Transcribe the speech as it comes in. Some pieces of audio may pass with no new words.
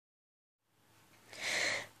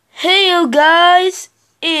Hey you guys,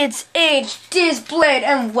 it's Disblade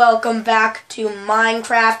and welcome back to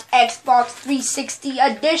Minecraft Xbox 360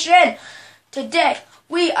 Edition. Today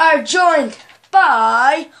we are joined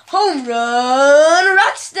by Home Run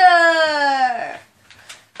Rockstar.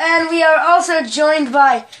 And we are also joined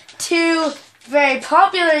by two very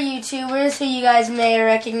popular YouTubers who you guys may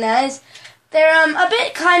recognize. They're a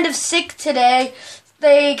bit kind of sick today.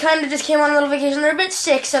 They kind of just came on a little vacation. They're a bit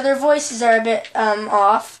sick, so their voices are a bit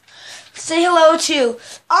off. Say hello to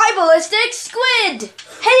Ballistic Squid.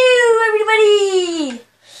 Hello, everybody.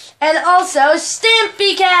 And also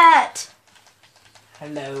Stampy Cat.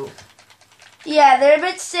 Hello. Yeah, they're a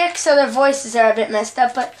bit sick, so their voices are a bit messed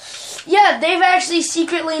up. But yeah, they've actually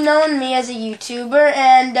secretly known me as a YouTuber,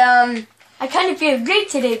 and I kind of feel great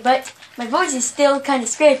today, but my voice is still kind of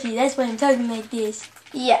scratchy. That's why I'm talking like this.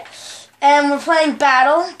 Yeah. And we're playing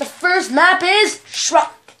Battle. The first map is Shrunk.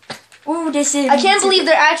 Ooh, this is... I can't believe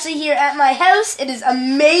they're actually here at my house. It is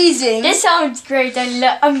amazing. This sounds great.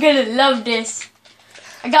 I'm gonna love this.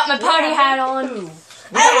 I got my party hat on.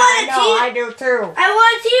 I do too. I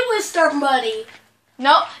want a team with somebody.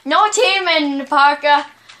 No team in Parker.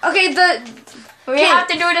 Okay, We have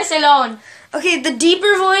to do this alone. Okay, the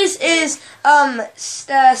deeper voice is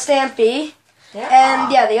Stampy. Yeah.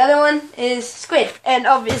 And yeah, the other one is Squid. And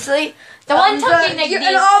obviously The one talking like this.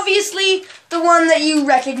 and obviously the one that you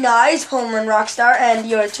recognize, Home Run Rockstar, and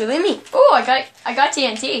yours truly, me. Ooh, I got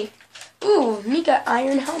TNT. Ooh, me got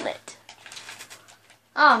Iron Helmet.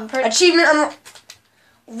 I'm pretty... Achievement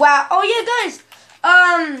wow. Oh yeah, guys.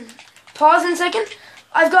 Pause in a second.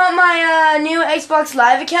 I've got my new Xbox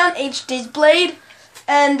Live account, Disblade,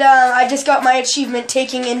 and I just got my achievement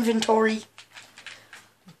taking inventory.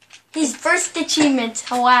 His first achievement.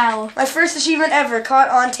 Oh, wow. My first achievement ever, caught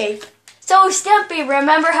on tape. So, Stampy,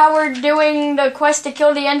 remember how we're doing the quest to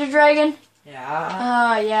kill the Ender Dragon?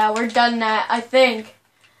 Yeah. Oh, yeah, we're done that, I think.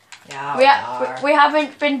 Yeah. We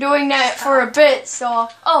haven't been doing that for a bit, so...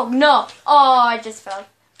 Oh, no. Oh, I just fell.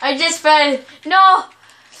 No!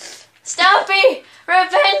 Stampy!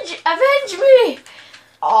 Avenge me!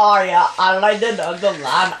 Oh yeah, I landed on the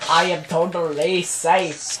land. I am totally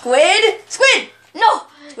safe. Squid! No!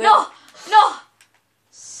 Squid. No!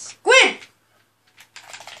 Squid!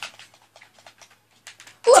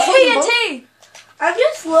 Ooh, TNT! I'm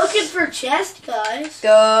just looking for chest, guys.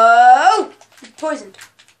 Go! Poisoned.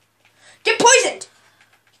 Get poisoned!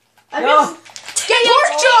 No. Get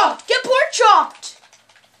pork chopped! Get pork chopped!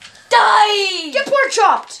 Die! Get pork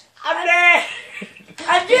chopped! I'm there.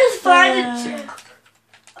 I'm just finding.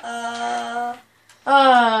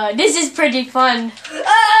 This is pretty fun.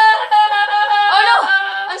 Ah! Oh no!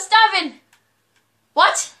 I'm starving!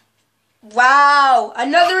 What? Wow,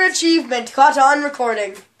 another achievement caught on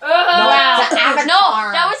recording. Wow. it's an avatar.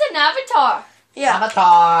 No, that was an avatar. Yeah.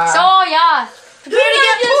 Avatar. So, yeah. Prepare to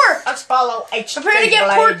get pork! Let's follow H. Prepare to get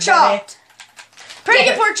pork chopped! Prepare to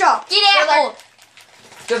get pork chopped! Get apple!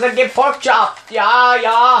 Does it get pork chopped? Yeah.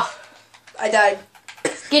 I died.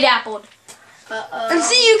 Get appled. And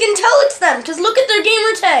see, you can tell it's them, because look at their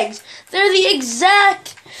gamer tags. They're the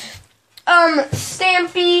exact,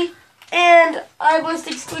 Stampy and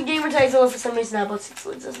Ballistic Squid gamer tags, although for some reason Ballistic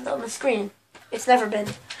Squid isn't on the screen. It's never been.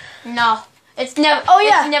 No. It's never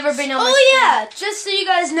yeah. It's never been on my Oh yeah, just so you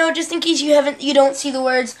guys know, just in case you don't see the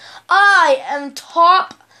words, I am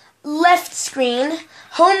top left screen,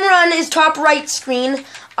 Home Run is top right screen,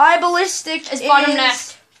 Ballistic It's bottom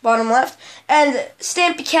left. Bottom left, and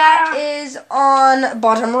Stampy Cat is on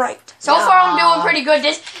bottom right. So far I'm doing pretty good.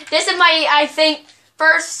 This is my, I think,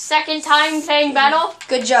 second time playing Battle.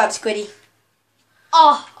 Good job, Squiddy.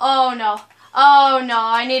 Oh no,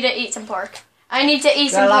 I need to eat some pork. I need to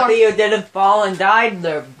eat some pork. Lucky you didn't fall and died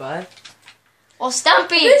there, bud. Well,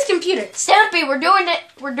 Stampy, This computer. Stampy, we're doing it.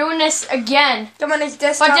 We're doing this again. Come on, it's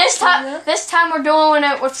desktop. But this time we're doing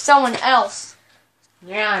it with someone else.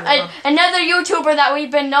 Yeah, I know. Another YouTuber that we've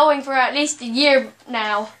been knowing for at least a year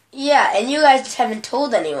now. Yeah, and you guys just haven't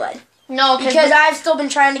told anyone. No, Because I've still been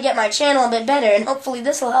trying to get my channel a bit better, and hopefully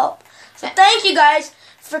this will help. So thank you guys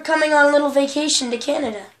for coming on a little vacation to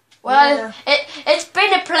Canada. well, it's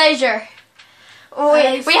been a pleasure.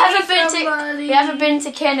 We haven't been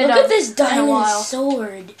to Canada. Look at this in a diamond while.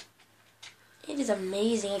 sword. It is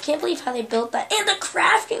amazing. I can't believe how they built that. And the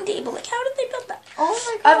crafting table. Like, how did they build that? Oh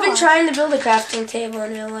my god! I've been trying to build a crafting table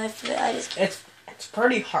in real life, but I just can't. It's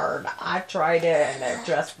pretty hard. I tried it and it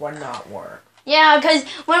just would not work. Yeah, because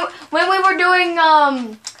when we were doing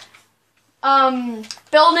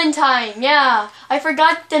building time, yeah, I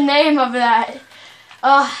forgot the name of that.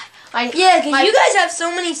 Yeah, because you guys have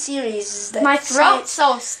so many series. My throat's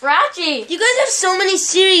so scratchy. You guys have so many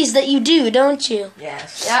series that you do, don't you?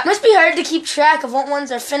 Yes. Yep. Must be hard to keep track of what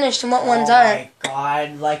ones are finished and what ones Oh aren't. my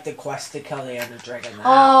god, like the quest to kill the Ender Dragon.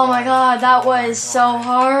 Oh my god, that Oh my was so God.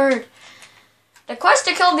 hard. The quest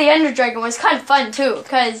to kill the Ender Dragon was kind of fun too,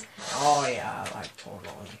 because Oh yeah, like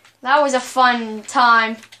totally. that was a fun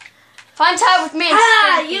time. Fun time with me and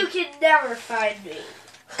Ah, Stampy. you can never find me.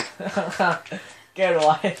 Good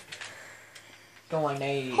one. Go on,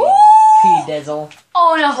 A. Ooh. P Dizzle.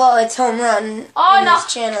 Oh no. Well, it's Home Run Oh, in no.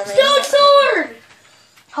 this channel. man. Stone sword.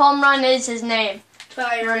 Home Run is his name.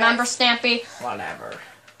 Fire Remember, Red. Stampy? Whatever.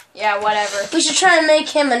 Yeah, whatever. We should try and make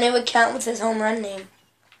him a new account with his Home Run name.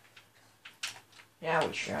 Yeah,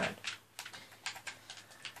 we should.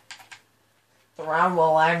 The round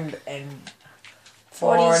will end in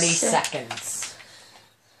 40 seconds.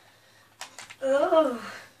 Oh.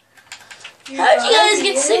 How did you guys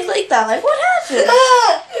get sick like that? Like, what happened?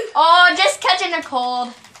 Oh, just catching a cold.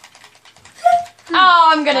 Oh,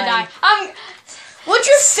 I'm gonna die. What's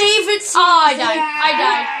your favorite series? Oh, I died. I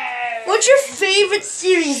died. What's your favorite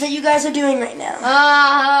series that you guys are doing right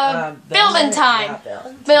now? Building time.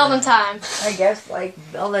 Yeah, Building time. I guess like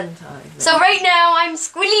building time. So right now I'm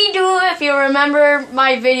Squiddy Doo. If you remember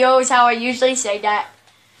my videos, how I usually say that.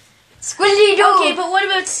 Squiddy Doo. Okay, but what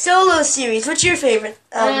about solo series? What's your favorite,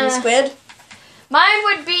 Squid? Mine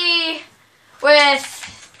would be with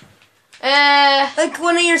Like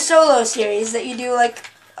one of your solo series that you do like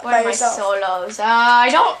what by are my yourself. solos? I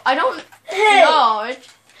don't know.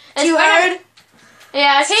 It's Too better- hard?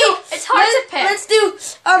 Yeah, it's hard to pick. Let's do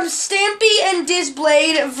Stampy and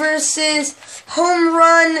Disblade versus Home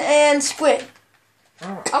Run and Squid.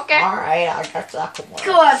 Okay. Alright, I guess that could work.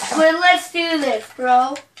 Come on, Squid, let's do this,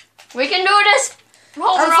 bro. We can do this.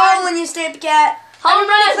 Home I'm run. following you, Stampy Cat. Home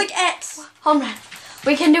run. Click X. Home run.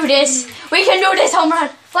 We can do this. We can do this. Home run.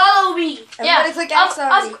 Follow me. Everybody click X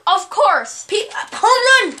already. Of course.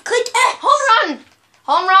 Home Run. Click X. Home run.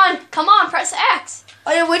 Home run. Come on, press X.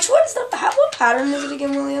 Oh yeah, which one's the? What pattern is it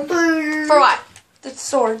again, William? For what? The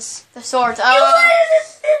swords. The swords. Why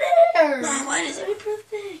is it there? Why does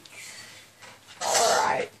it?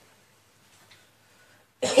 Alright.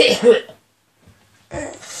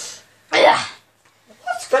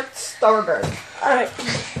 Let's get started. Alright.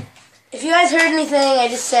 If you guys heard anything I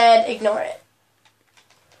just said, ignore it.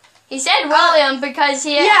 He said William because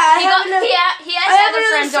he yeah, I he, have got, another- he has I have other another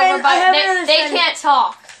friends friend- over, I have but another they friend. can't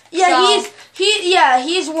talk. Yeah, So-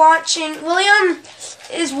 he's watching. William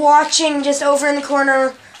is watching just over in the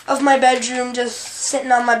corner of my bedroom, just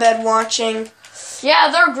sitting on my bed watching. Yeah,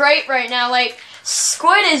 they're great right now. Like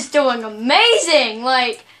Squid is doing amazing.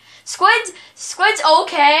 Like Squid's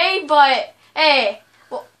okay, but hey,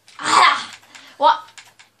 well,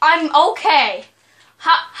 I'm okay.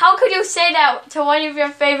 How could you say that to one of your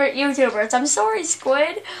favorite YouTubers? I'm sorry,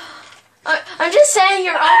 Squid. I'm just saying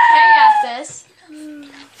you're okay at this.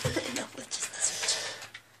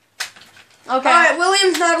 Okay. Alright,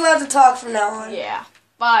 William's not allowed to talk from now on. Yeah.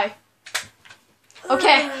 Bye.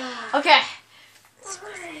 Okay. Okay.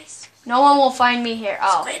 No one will find me here.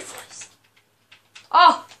 Oh. Squid voice.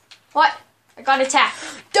 Oh. What? I got attacked.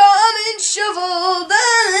 Diamond shovel.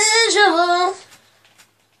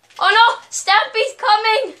 Oh no! Stampy's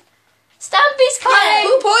coming! Stampy's coming!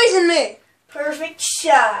 Who poisoned me? Perfect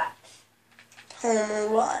shot.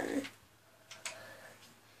 Home Run.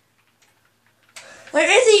 Where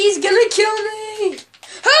is he? He's gonna kill me.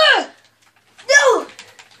 Ah! No!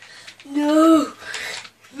 No!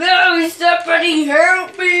 No, somebody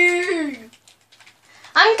help me!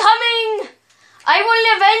 I'm coming! I will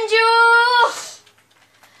avenge you!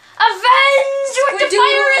 Avenge with the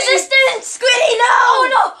fire resistance! Squiddy, no! Oh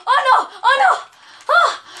no! Oh no! Oh no! Oh!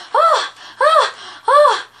 Oh! Oh!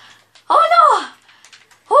 Oh! Oh no!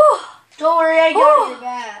 Oh! Don't worry, I got Oh. your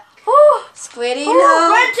back. Oh! Squiddy, Oh,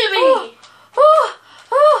 no! Run to me! Oh!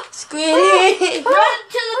 Oh! Squiddy! Run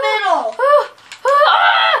to the middle! Oh!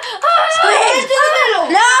 Run to the middle!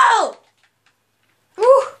 No!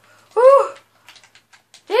 Ooh! Ooh!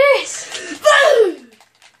 Yes! Boom!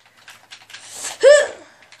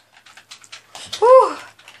 Ooh!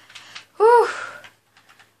 Ooh!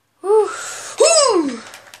 Ooh!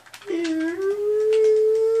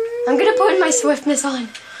 I'm gonna put my swiftness on,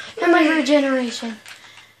 and my regeneration,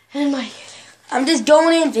 and my healing. I'm just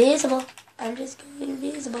going invisible. I'm just going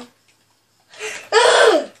invisible.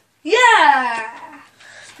 Yeah!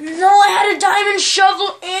 No, I had a diamond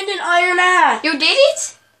shovel and an iron axe. You did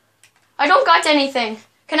it? I don't got anything.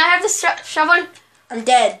 Can I have the shovel? I'm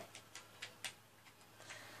dead.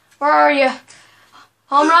 Where are you?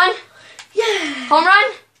 Home run? Yeah! Home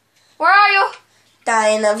run? Where are you?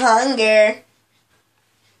 Dying of hunger.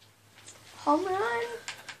 Home run.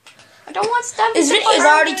 I don't want Stampy. This video is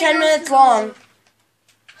already 10 minutes long.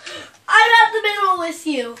 I'm at the middle with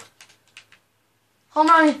you. Home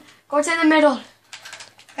run. Go to the middle.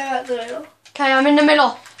 I'm at the middle. Okay, I'm in the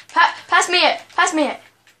middle. Pass me it. Pass me it.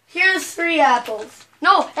 Here's 3 apples.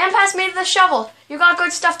 No, and pass me the shovel. You got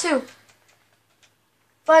good stuff too.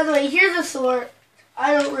 By the way, here's a sword.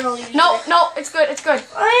 I don't really use No, it. no, it's good. It's good.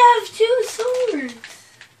 I have 2 swords.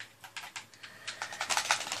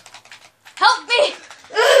 Help me.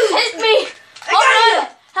 Help me. I got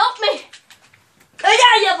you. Help me. I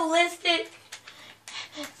got you, ballistic.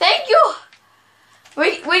 Thank you.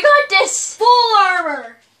 We got this. Full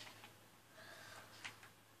armor.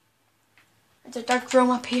 There's a dark room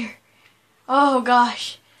up here. Oh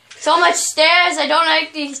gosh. So much stairs. I don't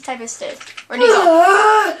like these type of stairs. Where'd he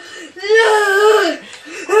go?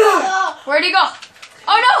 Where'd he go?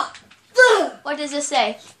 Oh no! What does this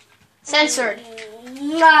say? Censored.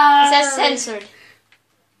 It says censored.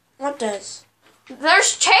 What does?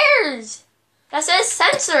 There's chairs. That says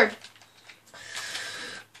censored.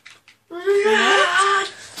 Where are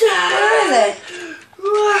they?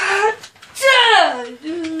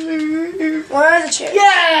 Where are the chairs?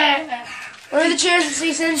 Yeah. Where are the chairs that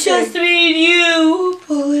say censored? Just me and you,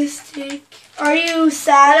 ballistic. Are you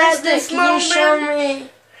sad at this Can you show moment? me?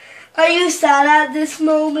 Are you sad at this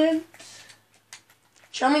moment?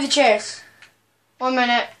 Show me the chairs. 1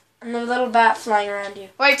 minute. And the little bat flying around you.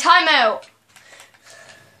 Wait, time out.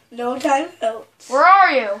 No time out. Where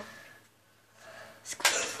are you?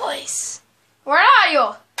 Voice. Where are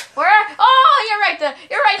you? Oh, you're right there.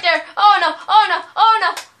 You're right there. Oh no. Oh no.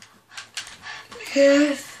 Oh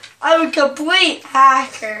no. I'm a complete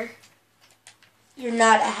hacker. You're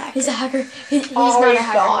not a hacker. He's a hacker. He's not a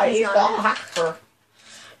hacker. He's not a hacker.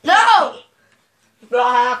 No! He's not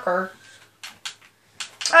a hacker.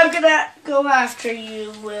 I'm gonna go after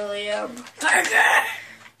you, William.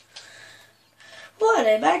 What?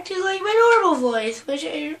 I'm acting like my normal voice, which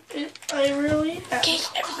I really am. Okay,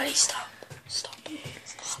 everybody stop. Stop.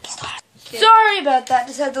 Sorry about that.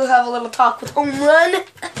 Just had to have a little talk with Home Run.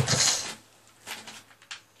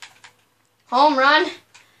 Home run.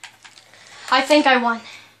 I think I won.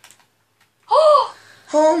 Oh!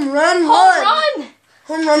 Home Run Home won. run!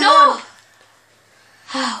 Home Run No! won.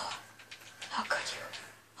 How could you?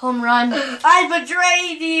 Home run. I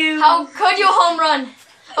betrayed you. How could you home run?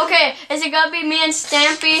 Okay, is it gonna be me and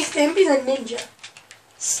Stampy? Stampy's a ninja.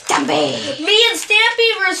 Stampy! Me and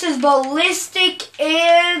Stampy versus Ballistic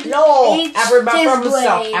and No, H. every man for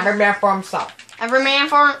himself. Display. Every man for himself. Every man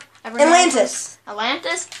for Atlantis.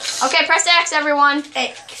 Atlantis? Okay, press X, everyone.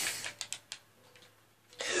 X.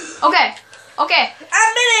 Okay. Okay. I'm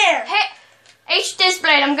in there. Hey, H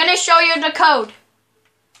display. I'm gonna show you the code.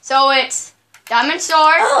 So it's diamond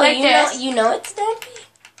sword like this, you know it's Stampy?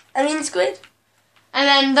 I mean Squid? and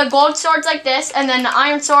then the gold sword's like this, and then the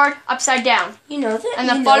iron sword upside down. You know that? And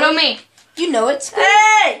then you follow know me. You know it's Squid?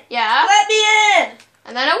 Hey, Yeah. let me in.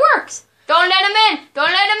 And then it works. Don't let him in.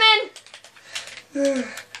 Don't let him in.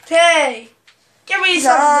 Hey, give me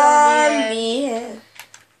some zombie. Zombie head.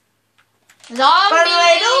 Zombie. By the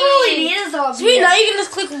way, I don't really need a zombie. Sweet, now you can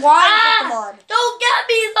just click Y to put them on. Don't get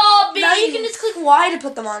me zombies. Now you can just click Y to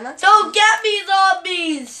put them on. That's Don't get me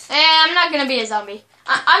zombies. I'm not gonna be a zombie.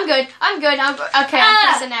 I'm good. I'm good. Okay, I'm Ah.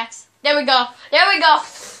 pressing X. There we go. There we go.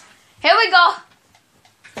 Here we go.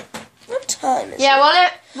 what time is Yeah,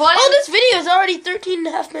 it? well, Oh, this video is already 13 and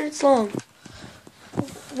a half minutes long.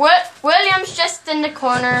 William's just in the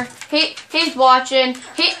corner. He's watching.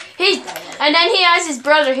 He's and then he has his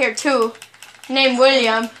brother here too, named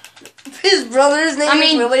William. His brother's name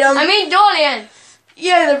is William. I mean Dolian.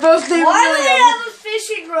 yeah, they're both named Why do they William. have a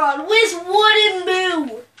fishing rod with wooden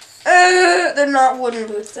boots? They're not wooden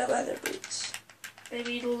boots, they're leather boots.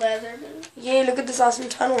 Maybe leather boots. Yay, look at this awesome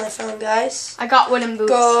tunnel I found, guys. I got wooden boots.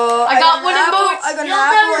 Go. I got an wooden apple- boots. I got an You'll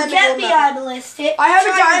apple never and a get gold me, apple. I ballistic. I have a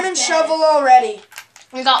Try diamond instead. shovel already.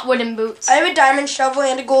 I got wooden boots. I have a diamond shovel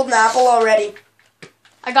and a golden apple already.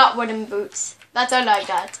 I got wooden boots. That's all I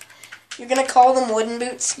got. You're gonna call them wooden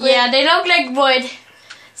boots? Squid? Yeah, they look like wood.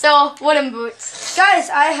 So wooden boots. Guys,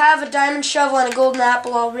 I have a diamond shovel and a golden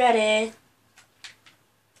apple already.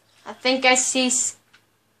 I think I see.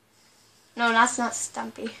 No, that's not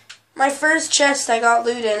Stumpy. My first chest I got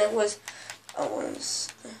loot in, it was...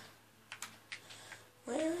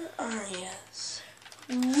 Where are you?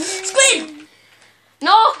 Squid!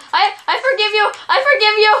 No, I forgive you. I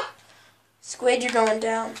forgive you. Squid, you're going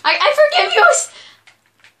down. I forgive you.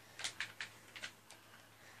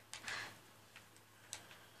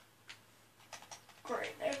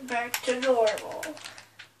 Great, I'm back to normal.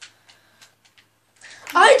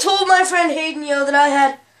 I told my friend Hayden,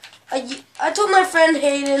 that I told my friend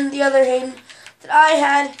Hayden, the other Hayden, that I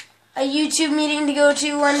had a YouTube meeting to go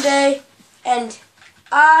to one day, and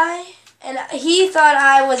he thought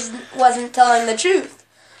I wasn't telling the truth.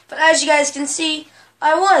 But as you guys can see,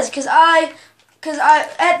 I was, because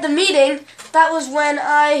at the meeting, that was when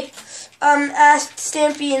I asked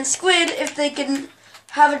Stampy and Squid if they could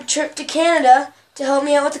have a trip to Canada to help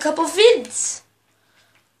me out with a couple vids.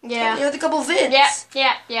 Yeah. With a couple vids.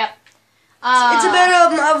 Yep. It's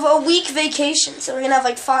about a week vacation, so we're gonna have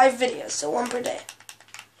like 5 videos, so 1 per day.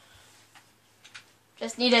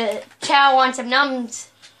 Just need a chow on some nums.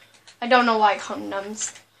 I don't know why I call them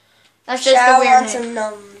nums. That's just a weird name.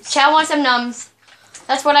 Chow on some nums.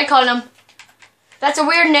 That's what I call them. That's a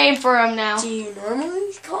weird name for them now. Do you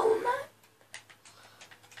normally call them that?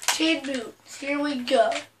 Tin boots. Here we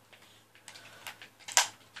go.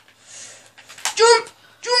 Jump!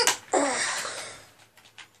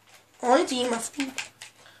 I wanted to eat my food.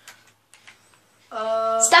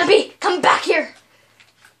 Stampy, come back here.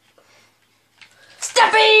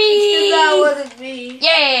 Stampy! That wasn't me.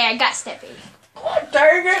 Yeah, I got Stampy. Oh,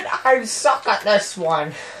 dang it, I suck at this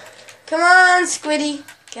one. Come on, Squiddy.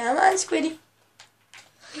 Come on, Squiddy.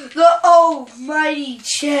 The almighty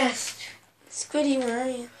chest. Squiddy, where are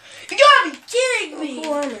you? You gotta be kidding me.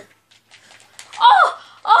 Who are you?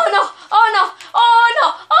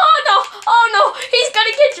 Oh no! He's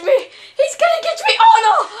gonna catch me! Oh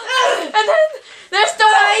no! And then there's the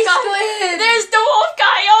wolf guy! Squid. There's the wolf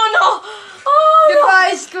guy! Oh no! Oh no!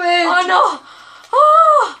 Goodbye, Squid. Oh no!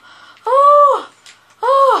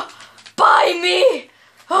 Oh! Bye me!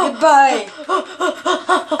 Goodbye.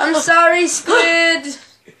 I'm sorry, Squid.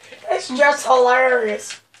 It's just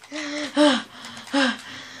hilarious.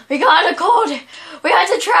 We got a cold. We had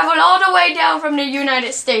to travel all the way down from the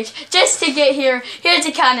United States just to get here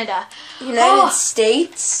to Canada. United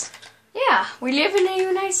States? Yeah, we live in the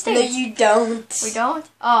United States. No, you don't. We don't?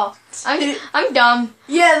 Oh, I'm dumb.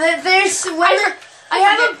 Yeah, there's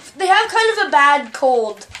they have kind of a bad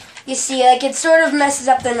cold. You see, like it sort of messes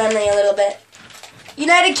up their memory a little bit.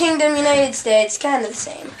 United Kingdom, United States, kind of the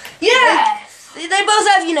same. Yes. They both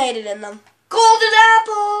have United in them. Golden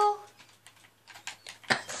apple.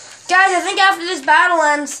 Guys, I think after this battle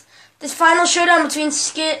ends, this final showdown between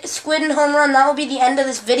Squid and Home Run, that will be the end of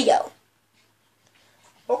this video.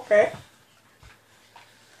 Okay.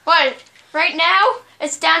 What? Right now,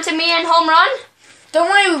 it's down to me and Home Run? Don't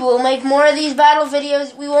worry, we will make more of these battle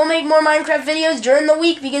videos. We will make more Minecraft videos during the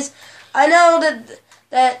week because I know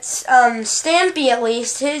that Stampy, at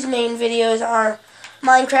least, his main videos are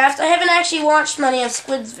Minecraft. I haven't actually watched many of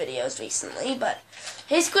Squid's videos recently, but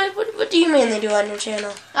hey Squid, what do you mainly do on your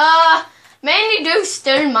channel? Mainly do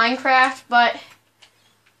still Minecraft, but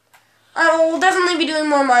I will definitely be doing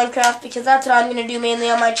more Minecraft because that's what I'm going to do mainly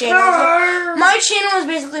on my channel. My channel is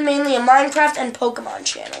basically mainly a Minecraft and Pokemon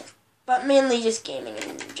channel, but mainly just gaming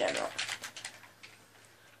in general.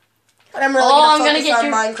 But I'm really going to focus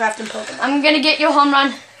on Minecraft and Pokemon. I'm going to get you, Home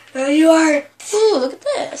Run. No, you aren't. Ooh, look at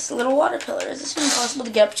this. A little water pillar. Is this impossible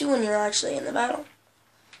to get up to when you're actually in the battle?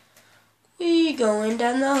 We going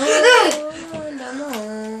down the hole, going down the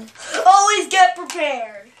hole. Always get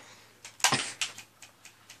prepared.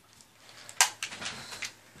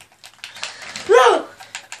 No.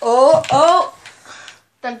 Oh.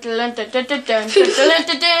 Dun, dun, dun, dun, dun, dun, dun, dun,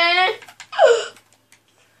 dun, dun.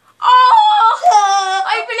 Oh!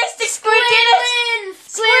 I ballistic Squid did it!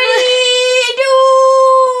 Squiddy-doo!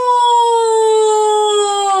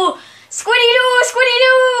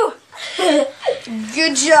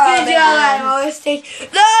 Good job, Good job, I always take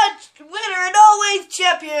the winner and always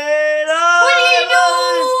champion.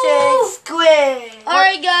 Always take Squid.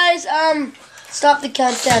 Alright guys, stop the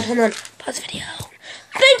countdown. Hold on. Pause video.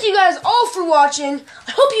 Thank you guys all for watching.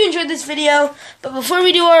 I hope you enjoyed this video. But before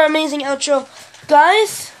we do our amazing outro,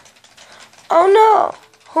 guys, oh no.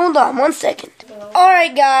 Hold on 1 second.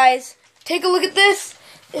 Alright guys, take a look at this.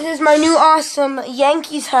 This is my new awesome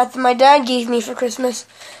Yankees hat that my dad gave me for Christmas.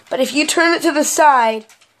 But if you turn it to the side,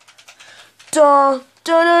 dun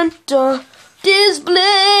dun dun dun,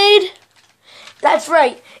 Disblade. That's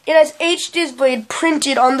right. It has H Disblade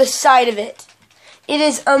printed on the side of it. It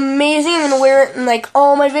is amazing. I'm gonna wear it in like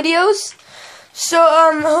all my videos. So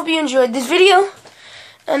I hope you enjoyed this video,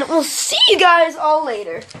 and we'll see you guys all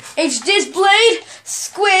later. H Disblade,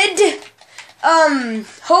 Squid,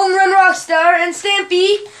 Home Run Rockstar, and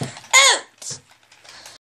Stampy.